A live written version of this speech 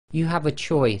you have a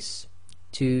choice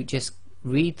to just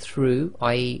read through,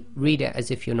 i.e. read it as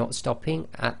if you're not stopping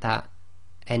at that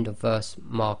end of verse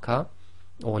marker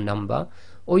or number,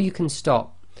 or you can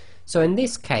stop. So in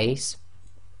this case,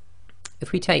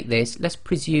 if we take this, let's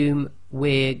presume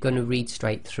we're going to read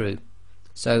straight through.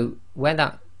 So where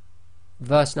that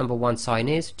verse number 1 sign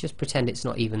is, just pretend it's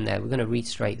not even there. We're going to read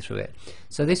straight through it.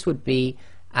 So this would be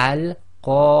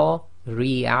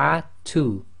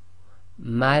al-qari'atu,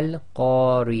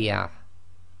 mal-qari'ah.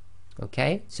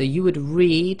 Okay, so you would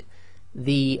read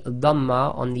the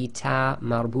dhamma on the ta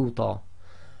marbuta.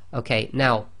 Okay,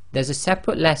 now there's a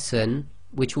separate lesson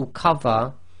which will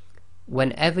cover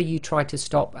whenever you try to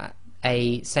stop at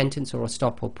a sentence or a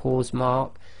stop or pause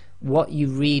mark, what you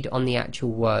read on the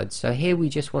actual words. So here we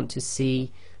just want to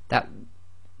see that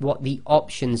what the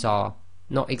options are,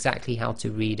 not exactly how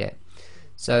to read it.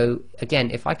 So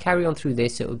again, if I carry on through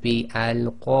this, it would be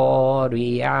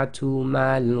al-qari'atu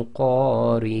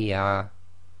mal-qari'ah.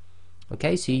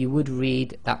 Okay, so you would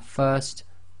read that first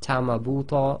ta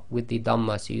marbuta with the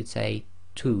dhamma, so you'd say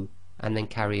tu and then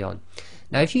carry on.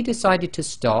 Now if you decided to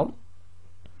stop,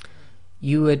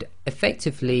 you would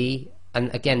effectively, and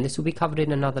again this will be covered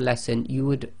in another lesson, you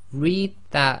would read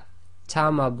that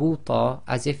ta marbuta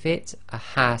as if it's a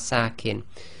ha sakin.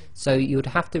 So you would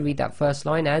have to read that first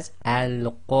line as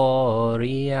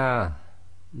al-qari'ah,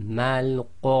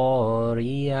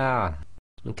 mal-qari'ah.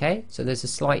 Okay, so there's a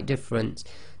slight difference.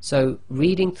 So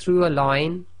reading through a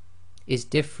line is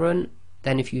different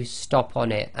than if you stop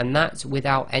on it, and that's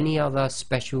without any other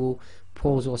special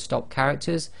pause or stop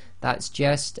characters. That's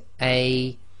just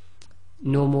a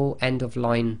normal end of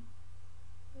line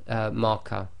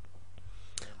marker.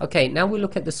 Okay, now we'll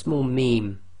look at the small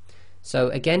meme. So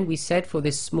again, we said for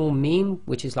this small meme,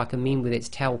 which is like a meme with its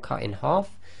tail cut in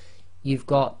half, you've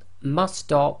got must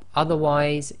stop,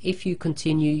 otherwise if you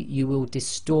continue you will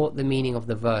distort the meaning of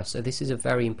the verse. So this is a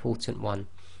very important one.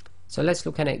 So let's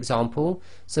look at an example.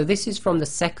 So this is from the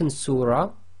second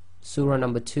surah, surah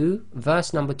number 2,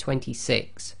 verse number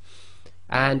 26,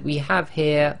 and we have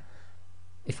here,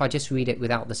 if I just read it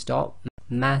without the stop,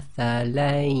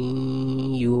 mathalan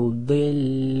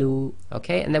yudillu.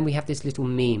 Okay, and then we have this little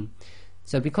meme.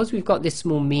 So because we've got this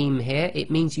small meme here,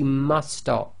 it means you must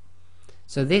stop.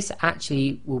 So this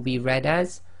actually will be read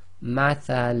as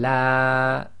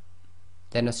mathala,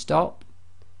 then a stop,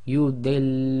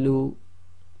 yudillu.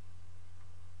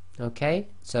 Okay,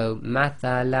 so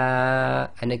mathala,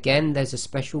 and again there's a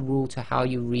special rule to how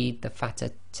you read the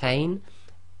fatatain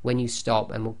when you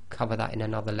stop, and we'll cover that in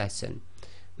another lesson.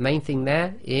 Main thing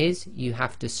there is you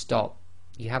have to stop.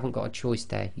 You haven't got a choice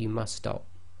there, you must stop.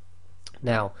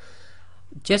 Now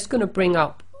just going to bring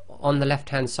up on the left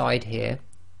hand side here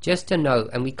just a note,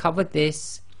 and we covered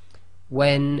this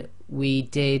when we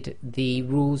did the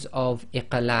rules of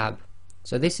iqlab.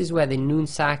 So this is where the nun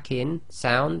sakin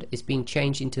sound is being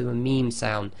changed into a meme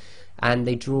sound, and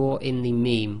they draw in the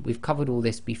meme. We've covered all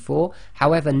this before.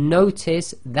 However,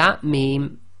 notice that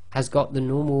meme has got the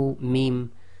normal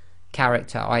meme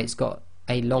character. It's got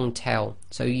a long tail,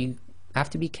 so you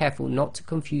have to be careful not to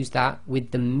confuse that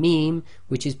with the meme,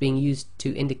 which is being used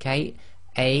to indicate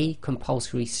a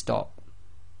compulsory stop.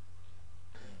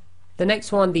 The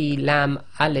next one, the lam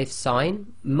alif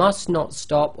sign, must not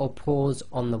stop or pause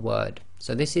on the word.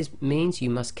 So this means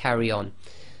you must carry on.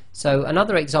 So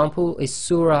another example is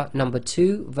surah number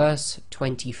 2, verse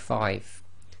 25.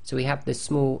 So we have the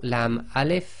small lam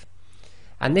alif,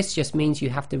 and this just means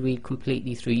you have to read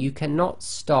completely through. You cannot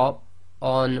stop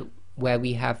on where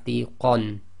we have the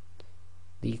qon,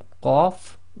 the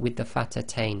qaf with the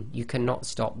fatatain. You cannot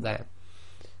stop there.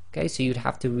 Okay, so you'd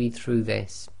have to read through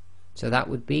this. So that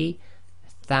would be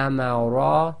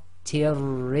thamaratir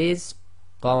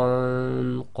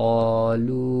rizqan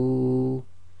qalu.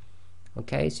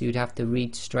 Okay, so you'd have to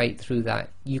read straight through that.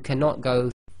 You cannot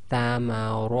go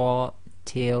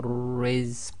thamaratir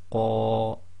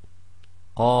rizqan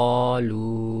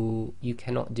qalu. You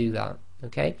cannot do that.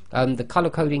 Okay, the color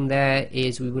coding there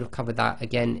is, we would have covered that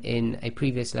again in a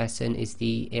previous lesson, is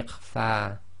the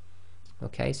ikhfa.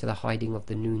 Okay, so the hiding of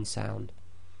the noon sound.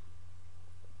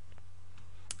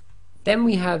 Then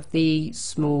we have the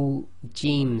small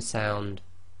jim sound,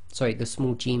 sorry, the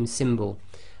small jim symbol.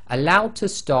 Allowed to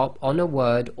stop on a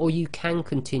word, or you can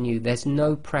continue. There's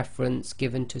no preference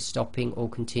given to stopping or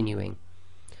continuing.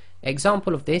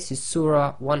 Example of this is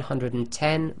Surah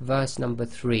 110, verse number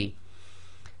 3.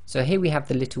 So here we have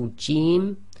the little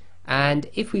jim, and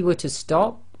if we were to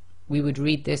stop, we would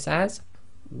read this as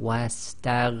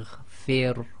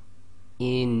wastaghfir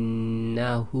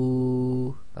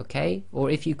innahu. Okay, or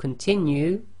if you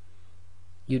continue,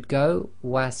 you'd go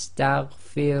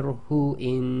wastaghfirhu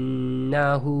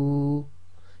innahu.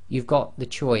 You've got the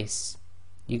choice.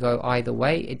 You go either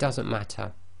way, it doesn't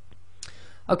matter.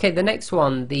 Okay, the next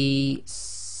one, the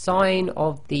sign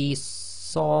of the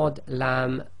Sad,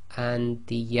 Lam and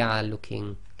the Ya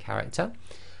looking character.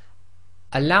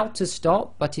 Allowed to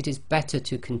stop, but it is better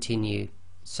to continue.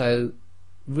 So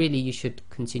really you should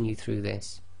continue through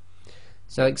this.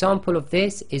 So example of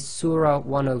this is Surah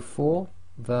 104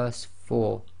 verse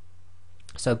 4.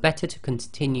 So better to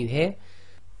continue here.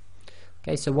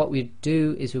 Okay, so what we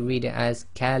do is we read it as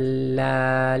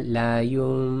Kalla la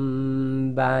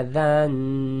yunbadanna.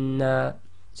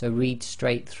 So read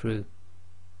straight through.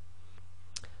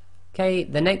 Okay,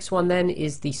 the next one then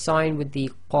is the sign with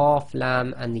the Qaf,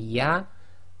 Lam and the Ya.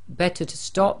 Better to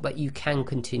stop, but you can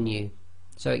continue.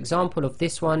 So example of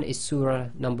this one is Surah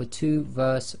number 2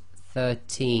 verse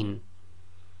 13.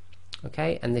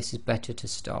 Okay, and this is better to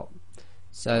stop.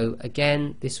 So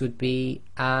again, this would be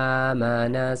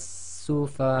Amana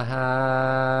Sufaha,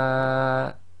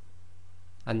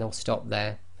 and they'll stop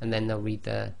there and then they'll read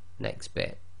the next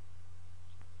bit.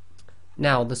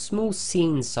 Now the small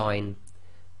scene sign.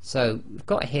 So we've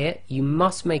got here, you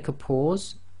must make a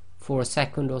pause for a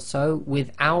second or so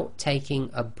without taking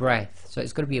a breath. So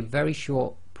it's got to be a very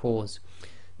short pause.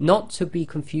 Not to be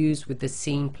confused with the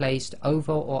scene placed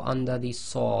over or under the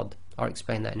sword. I'll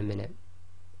explain that in a minute.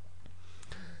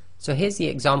 So here's the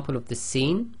example of the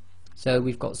scene. So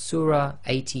we've got Surah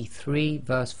 83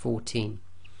 verse 14.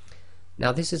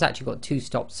 Now this has actually got two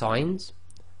stop signs,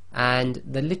 and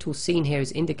the little scene here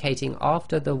is indicating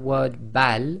after the word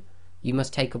bal you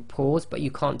must take a pause, but you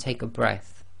can't take a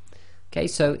breath. Okay,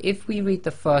 so if we read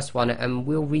the first one, and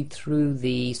we'll read through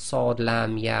the Sad,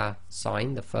 Lam, Ya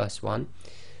sign, the first one,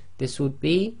 this would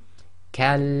be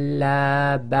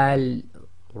Kalla bal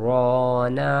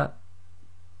rana.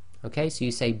 Okay, so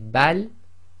you say bal,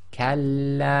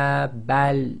 Kalla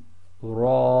bal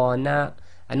rana,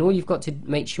 and all you've got to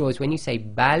make sure is when you say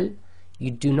bal,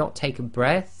 you do not take a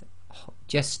breath.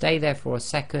 Just stay there for a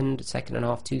second, second and a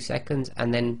half, 2 seconds,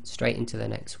 and then straight into the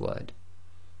next word.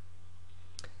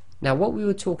 Now what we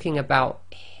were talking about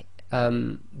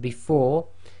before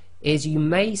is you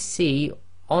may see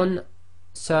on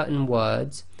certain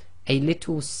words a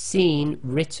little scene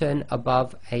written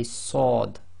above a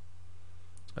sword.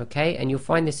 Okay, and you'll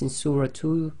find this in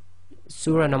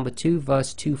Surah number 2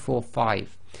 verse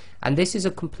 245, and this is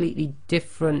a completely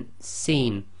different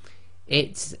scene.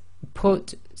 It's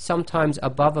put sometimes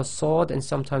above a sword and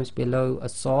sometimes below a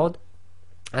sword,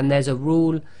 and there's a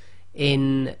rule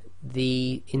in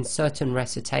certain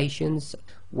recitations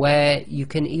where you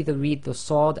can either read the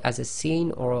sword as a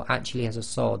scene or actually as a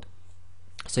sword.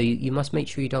 So you must make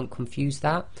sure you don't confuse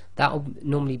that. That will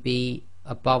normally be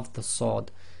above the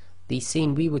sword. The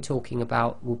scene we were talking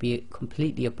about will be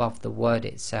completely above the word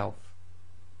itself.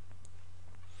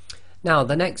 Now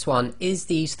the next one is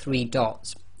these 3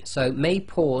 dots. So may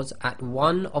pause at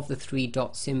one of the 3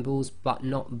 dot symbols but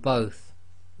not both.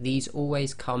 These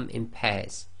always come in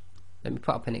pairs. Let me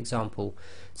put up an example.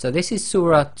 So this is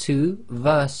Surah 2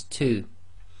 verse 2.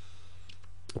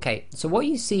 Okay, so what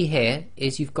you see here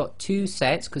is you've got 2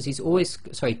 sets, because he's always,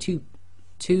 sorry,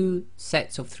 two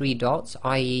sets of 3 dots,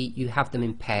 i.e. you have them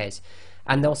in pairs,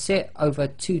 and they'll sit over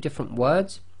 2 different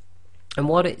words, and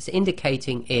what it's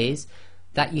indicating is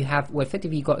that you have, well,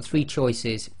 effectively you've got 3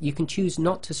 choices. You can choose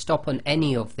not to stop on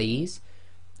any of these,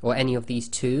 or any of these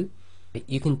 2.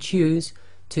 You can choose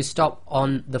to stop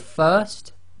on the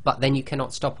first, but then you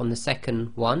cannot stop on the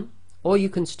second one, or you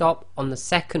can stop on the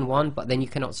second one, but then you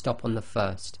cannot stop on the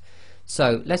first.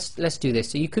 So let's do this.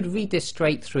 So you could read this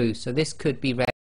straight through. So this could be read